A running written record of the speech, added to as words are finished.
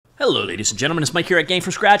Hello ladies and gentlemen, it's Mike here at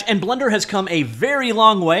Gamefromscratch, and Blender has come a very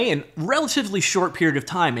long way in a relatively short period of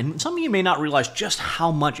time, and some of you may not realize just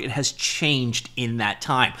how much it has changed in that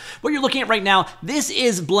time. What you're looking at right now, this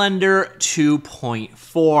is Blender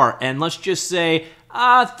 2.4, and let's just say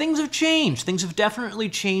things have changed. Things have definitely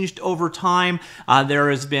changed over time.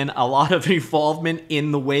 There has been a lot of involvement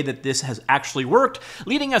in the way that this has actually worked,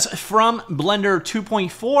 leading us from Blender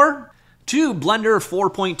 2.4 to Blender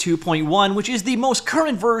 4.2.1, which is the most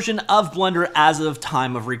current version of Blender as of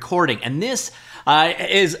time of recording. And this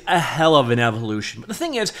is a hell of an evolution. But the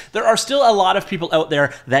thing is, there are still a lot of people out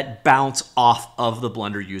there that bounce off of the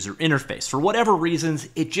Blender user interface. For whatever reasons,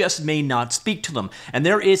 it just may not speak to them. And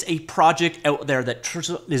there is a project out there that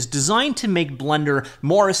is designed to make Blender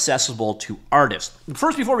more accessible to artists.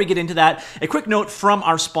 First, before we get into that, a quick note from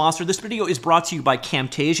our sponsor. This video is brought to you by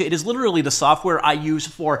Camtasia. It is literally the software I use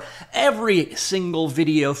for every single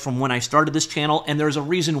video from when I started this channel, and there's a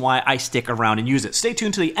reason why I stick around and use it. Stay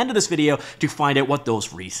tuned to the end of this video to find out what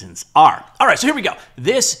those reasons are. All right, so here we go.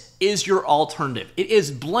 This is your alternative. It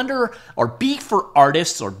is Blender, or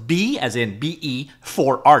BForArtists, or B as in BE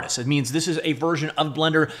for artists. It means this is a version of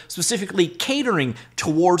Blender specifically catering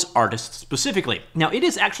towards artists specifically. Now, it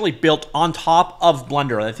is actually built on top of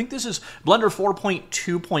Blender. I think this is Blender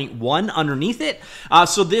 4.2.1 underneath it.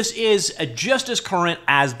 So this is just as current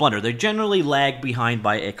as Blender. They generally lag behind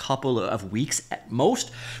by a couple of weeks at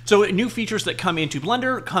most. So new features that come into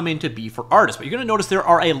Blender come into BForArtists. But you're going to notice there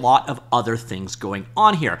are a lot of other things going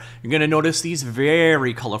on here. You're going to notice these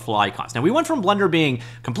very colorful icons. Now, we went from Blender being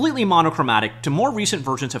completely monochromatic to more recent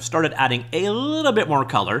versions have started adding a little bit more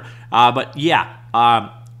color. But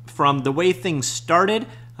yeah, from the way things started,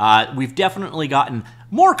 we've definitely gotten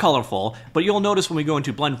more colorful, but you'll notice when we go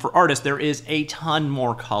into Blend for Artists, there is a ton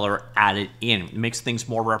more color added in. It makes things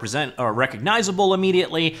more recognizable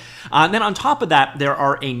immediately. And then on top of that, there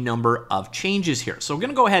are a number of changes here. So we're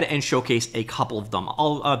gonna go ahead and showcase a couple of them.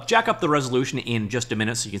 I'll jack up the resolution in just a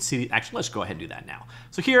minute so you can see. Actually, let's go ahead and do that now.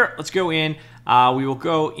 So here, let's go in. We will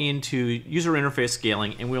go into user interface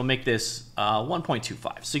scaling, and we'll make this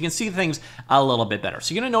 1.25. So you can see things a little bit better.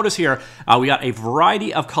 So you're gonna notice here, we got a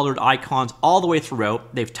variety of colored icons all the way throughout.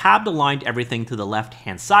 They've tabbed aligned everything to the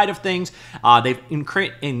left-hand side of things. They've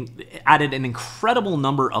added an incredible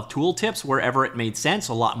number of tooltips wherever it made sense,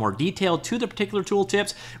 a lot more detail to the particular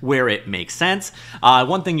tooltips where it makes sense.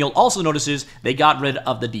 One thing you'll also notice is they got rid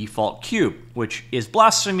of the default cube, which is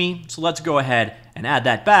blasphemy. So let's go ahead and add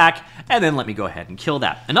that back, and then let me go ahead and kill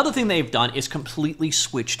that. Another thing they've done is completely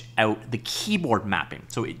switched out the keyboard mapping.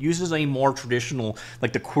 So it uses a more traditional,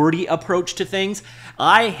 like the QWERTY approach to things.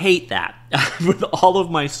 I hate that with all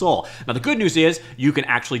of my soul. Now, the good news is you can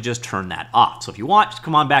actually just turn that off. So if you want, just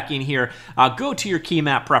come on back in here, go to your key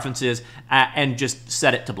map preferences, and just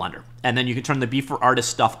set it to Blender. And then you can turn the BForArtist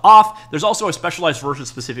stuff off. There's also a specialized version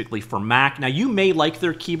specifically for Mac. Now, you may like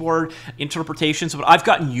their keyboard interpretations, but I've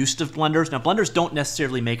gotten used to Blenders. Now, Blenders don't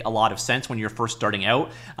necessarily make a lot of sense when you're first starting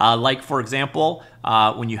out. Like, for example,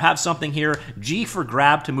 when you have something here, G for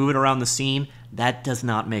grab to move it around the scene, that does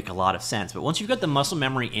not make a lot of sense. But once you've got the muscle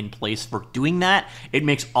memory in place for doing that, it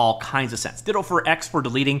makes all kinds of sense. Ditto for X for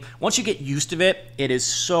deleting. Once you get used to it, it is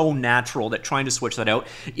so natural that trying to switch that out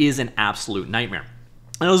is an absolute nightmare.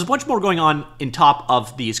 And there's a bunch more going on in top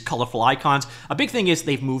of these colorful icons. A big thing is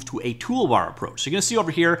they've moved to a toolbar approach. So you're gonna see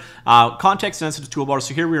over here, context-sensitive toolbar.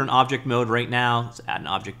 So here we're in object mode right now. Let's add an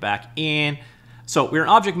object back in. So we're in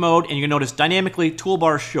object mode, and you're gonna notice dynamically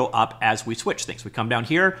toolbars show up as we switch things. We come down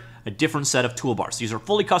here, a different set of toolbars. These are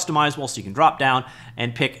fully customizable, so you can drop down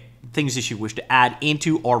and pick things that you wish to add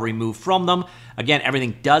into or remove from them. Again,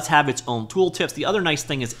 everything does have its own tooltips. The other nice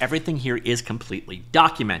thing is everything here is completely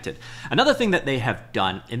documented. Another thing that they have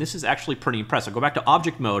done, and this is actually pretty impressive, go back to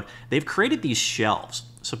object mode, they've created these shelves.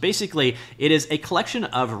 So basically, it is a collection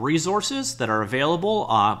of resources that are available.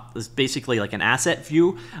 It's basically like an asset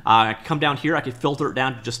view. I come down here, I can filter it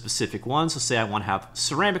down to just specific ones. So say I want to have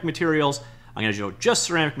ceramic materials. I'm going to show just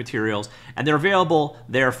ceramic materials, and they're available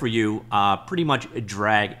there for you, pretty much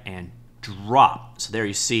drag and drop. So there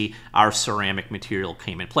you see our ceramic material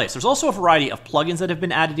came in place. There's also a variety of plugins that have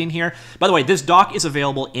been added in here. By the way, this dock is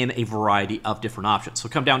available in a variety of different options. So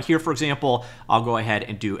come down here, for example, I'll go ahead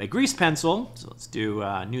and do a grease pencil. So let's do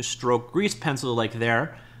a new stroke grease pencil like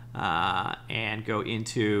there. And go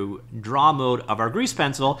into draw mode of our grease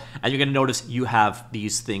pencil. And you're going to notice you have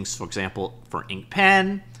these things, for example, for ink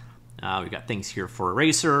pen. We've got things here for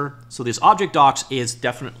eraser. So this object docks is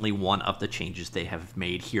definitely one of the changes they have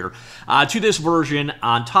made here to this version.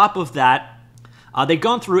 On top of that, they've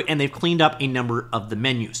gone through and they've cleaned up a number of the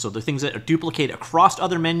menus. So the things that are duplicate across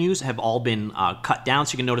other menus have all been cut down.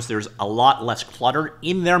 So you can notice there's a lot less clutter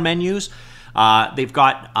in their menus. They've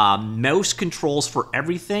got mouse controls for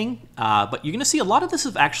everything, but you're going to see a lot of this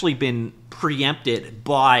have actually been preempted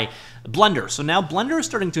by Blender. So now Blender is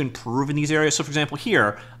starting to improve in these areas. So for example,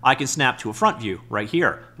 here, I can snap to a front view right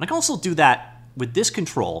here. And I can also do that with this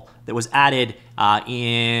control that was added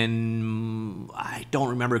in, I don't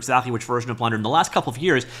remember exactly which version of Blender. In the last couple of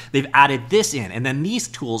years, they've added this in, and then these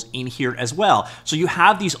tools in here as well. So you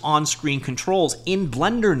have these on-screen controls in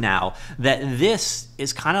Blender now that this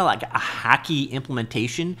is kind of like a hacky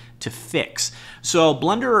implementation to fix. So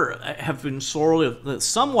Blender have been sort of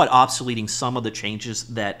somewhat obsoleting some of the changes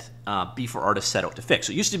that BForArtist set out to fix.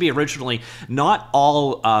 So it used to be originally not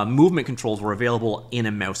all movement controls were available in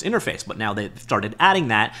a mouse interface, but now they've started adding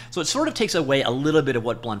that. So it sort of takes away a little bit of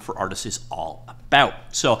what BForArtist is all about.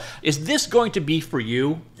 So is this going to be for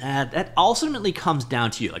you? That ultimately comes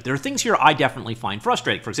down to you. Like, there are things here I definitely find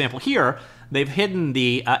frustrating. For example, here, they've hidden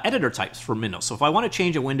the editor types for Windows. So if I want to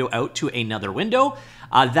change a window out to another window,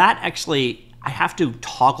 that actually, I have to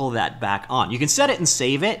toggle that back on. You can set it and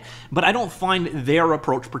save it, but I don't find their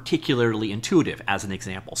approach particularly intuitive, as an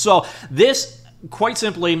example. So this, quite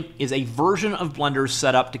simply, is a version of Blender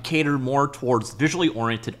set up to cater more towards visually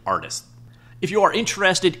oriented artists. If you are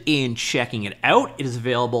interested in checking it out, it is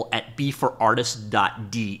available at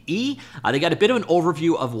BForArtist.de. They got a bit of an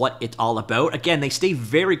overview of what it's all about. Again, they stay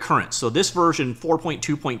very current. So this version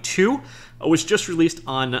 4.2.2 was just released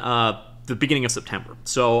on the beginning of September,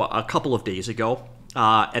 so a couple of days ago.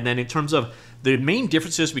 And then in terms of the main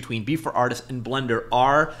differences between BForArtist and Blender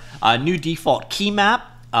are a new default key map,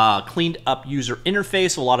 cleaned up user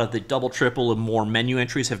interface. A lot of the double, triple, and more menu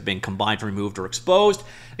entries have been combined, removed, or exposed.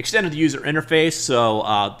 Extended the user interface, so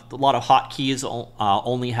a lot of hotkeys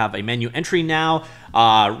only have a menu entry now.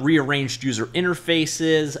 Rearranged user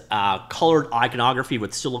interfaces, colored iconography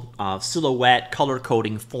with silhouette, color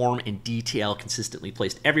coding, form, and detail consistently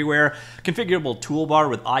placed everywhere. Configurable toolbar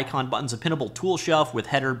with icon buttons, a pinnable tool shelf with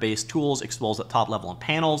header-based tools exposed at top level and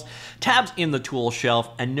panels, tabs in the tool shelf,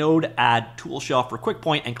 a node add tool shelf for quick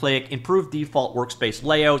point and click, improved default workspace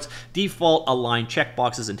layouts, default aligned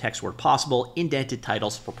checkboxes and text where possible, indented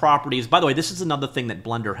titles for properties. By the way, this is another thing that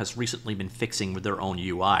Blender has recently been fixing with their own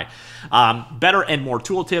UI. Better and more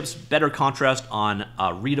tooltips, better contrast on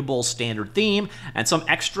a readable standard theme, and some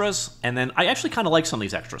extras. And then I actually kind of like some of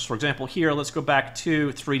these extras. For example, here, let's go back to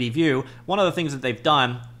 3D view. One of the things that they've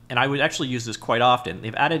done, and I would actually use this quite often,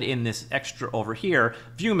 they've added in this extra over here,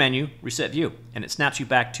 view menu, reset view, and it snaps you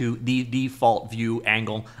back to the default view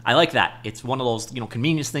angle. I like that. It's one of those,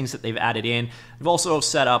 convenience things that they've added in. They've also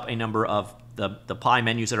set up a number of the pie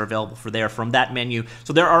menus that are available from that menu.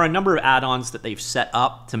 So there are a number of add-ons that they've set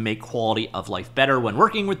up to make quality of life better when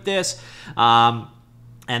working with this.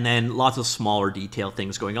 And then lots of smaller detail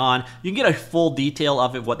things going on. You can get a full detail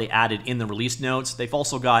of it, what they added in the release notes. They've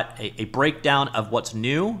also got a breakdown of what's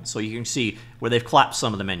new, so you can see where they've collapsed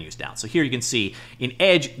some of the menus down. So here you can see in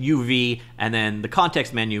Edge, UV, and then the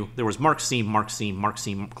context menu, there was Mark Seam, Mark Seam, Mark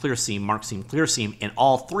Seam, Clear Seam, Mark Seam, Clear Seam. In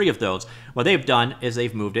all three of those, what they've done is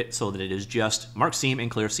they've moved it so that it is just Mark Seam and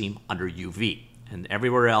Clear Seam under UV. And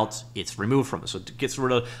everywhere else, it's removed from it. So it gets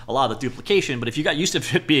rid of a lot of the duplication, but if you got used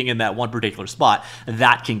to it being in that one particular spot,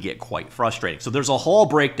 that can get quite frustrating. So there's a whole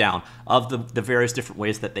breakdown of the various different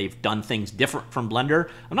ways that they've done things different from Blender.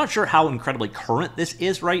 I'm not sure how incredibly current this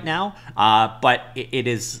is right now, but it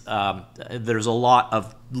is, there's a lot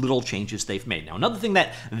of little changes they've made. Now, another thing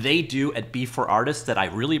that they do at BForArtist that I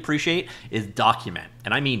really appreciate is document,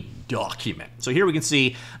 and I mean document. So here we can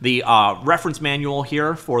see the reference manual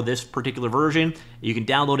here for this particular version. You can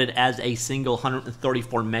download it as a single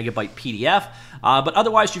 134 megabyte PDF, but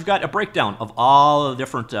otherwise you've got a breakdown of all the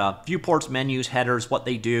different viewports, menus, headers, what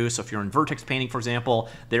they do. So if you're in vertex painting, for example,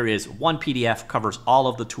 there is one PDF, covers all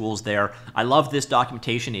of the tools there. I love this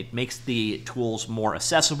documentation. It makes the tools more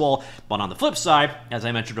accessible, but on the flip side, as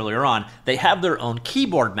I mentioned earlier on, they have their own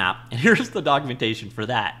keyboard map, and here's the documentation for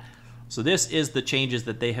that. So this is the changes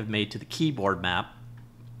that they have made to the keyboard map,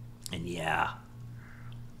 and yeah,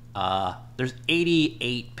 there's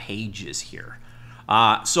 88 pages here.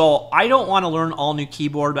 So I don't want to learn all new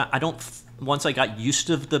keyboard. Once I got used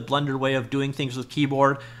to the Blender way of doing things with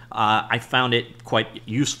keyboard, I found it quite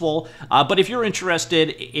useful. But if you're interested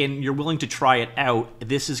and you're willing to try it out,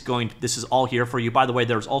 this is all here for you. By the way,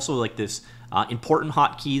 there's also like this important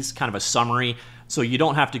hotkeys, kind of a summary. So you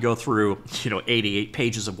don't have to go through, 88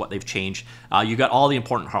 pages of what they've changed. You got all the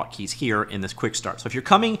important hotkeys here in this quick start. So if you're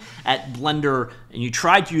coming at Blender and you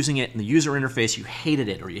tried using it in the user interface, you hated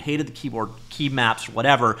it, or you hated the keyboard key maps, or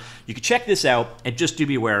whatever, you can check this out, and just do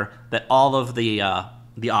be aware that all of the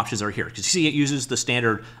options are here. Because you see it uses the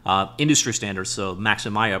standard industry standards, so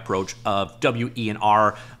Maximaya approach of W, E, and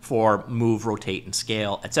R for move, rotate, and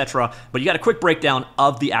scale, etc. But you got a quick breakdown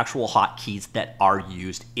of the actual hotkeys that are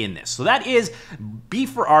used in this. So that is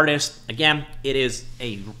BForArtist. Again, it is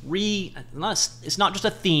it's not just a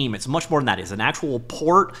theme, it's much more than that. It's an actual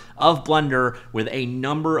port of Blender with a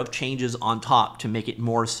number of changes on top to make it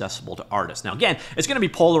more accessible to artists. Now again, it's going to be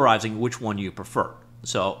polarizing which one you prefer.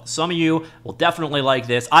 So some of you will definitely like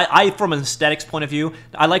this. I from an aesthetics point of view,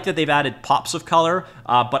 I like that they've added pops of color,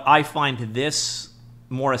 but I find this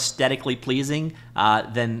more aesthetically pleasing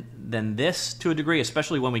than this to a degree,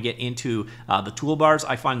 especially when we get into the toolbars.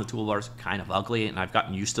 I find the toolbars kind of ugly, and I've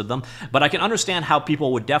gotten used to them. But I can understand how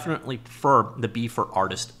people would definitely prefer the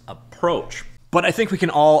BForArtist approach. But I think we can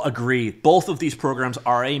all agree both of these programs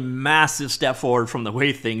are a massive step forward from the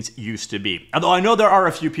way things used to be. Although I know there are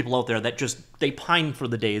a few people out there that they pine for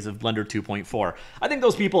the days of Blender 2.4. I think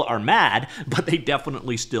those people are mad, but they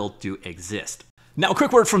definitely still do exist. Now, a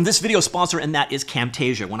quick word from this video sponsor, and that is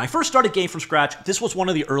Camtasia. When I first started Gamefromscratch, this was one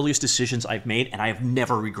of the earliest decisions I've made, and I have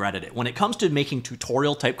never regretted it. When it comes to making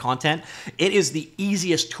tutorial-type content, it is the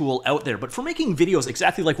easiest tool out there. But for making videos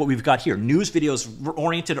exactly like what we've got here, news videos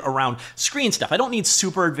oriented around screen stuff, I don't need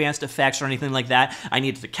super advanced effects or anything like that. I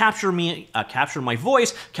need to capture my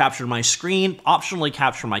voice, capture my screen, optionally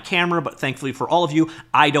capture my camera, but thankfully for all of you,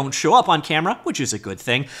 I don't show up on camera, which is a good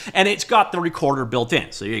thing. And it's got the recorder built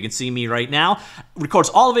in, so you can see me right now. Records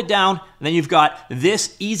all of it down, and then you've got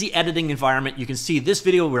this easy editing environment. You can see this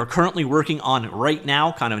video we're currently working on right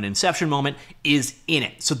now, kind of an inception moment, is in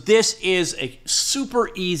it. So this is a super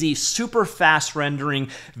easy, super fast rendering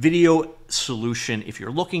video solution if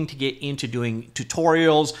you're looking to get into doing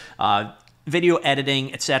tutorials, video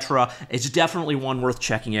editing, etc. It's definitely one worth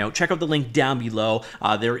checking out. Check out the link down below.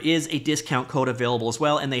 There is a discount code available as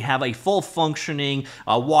well, and they have a full functioning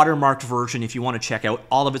watermarked version. If you want to check out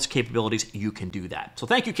all of its capabilities, you can do that. So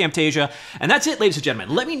thank you, Camtasia. And that's it, ladies and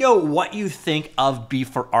gentlemen. Let me know what you think of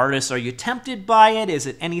BForArtist. Are you tempted by it? Is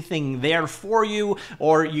it anything there for you?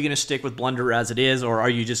 Or are you going to stick with Blender as it is? Or are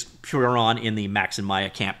you just pure on in the Max and Maya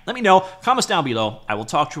camp? Let me know. Comments down below. I will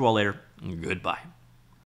talk to you all later. Goodbye.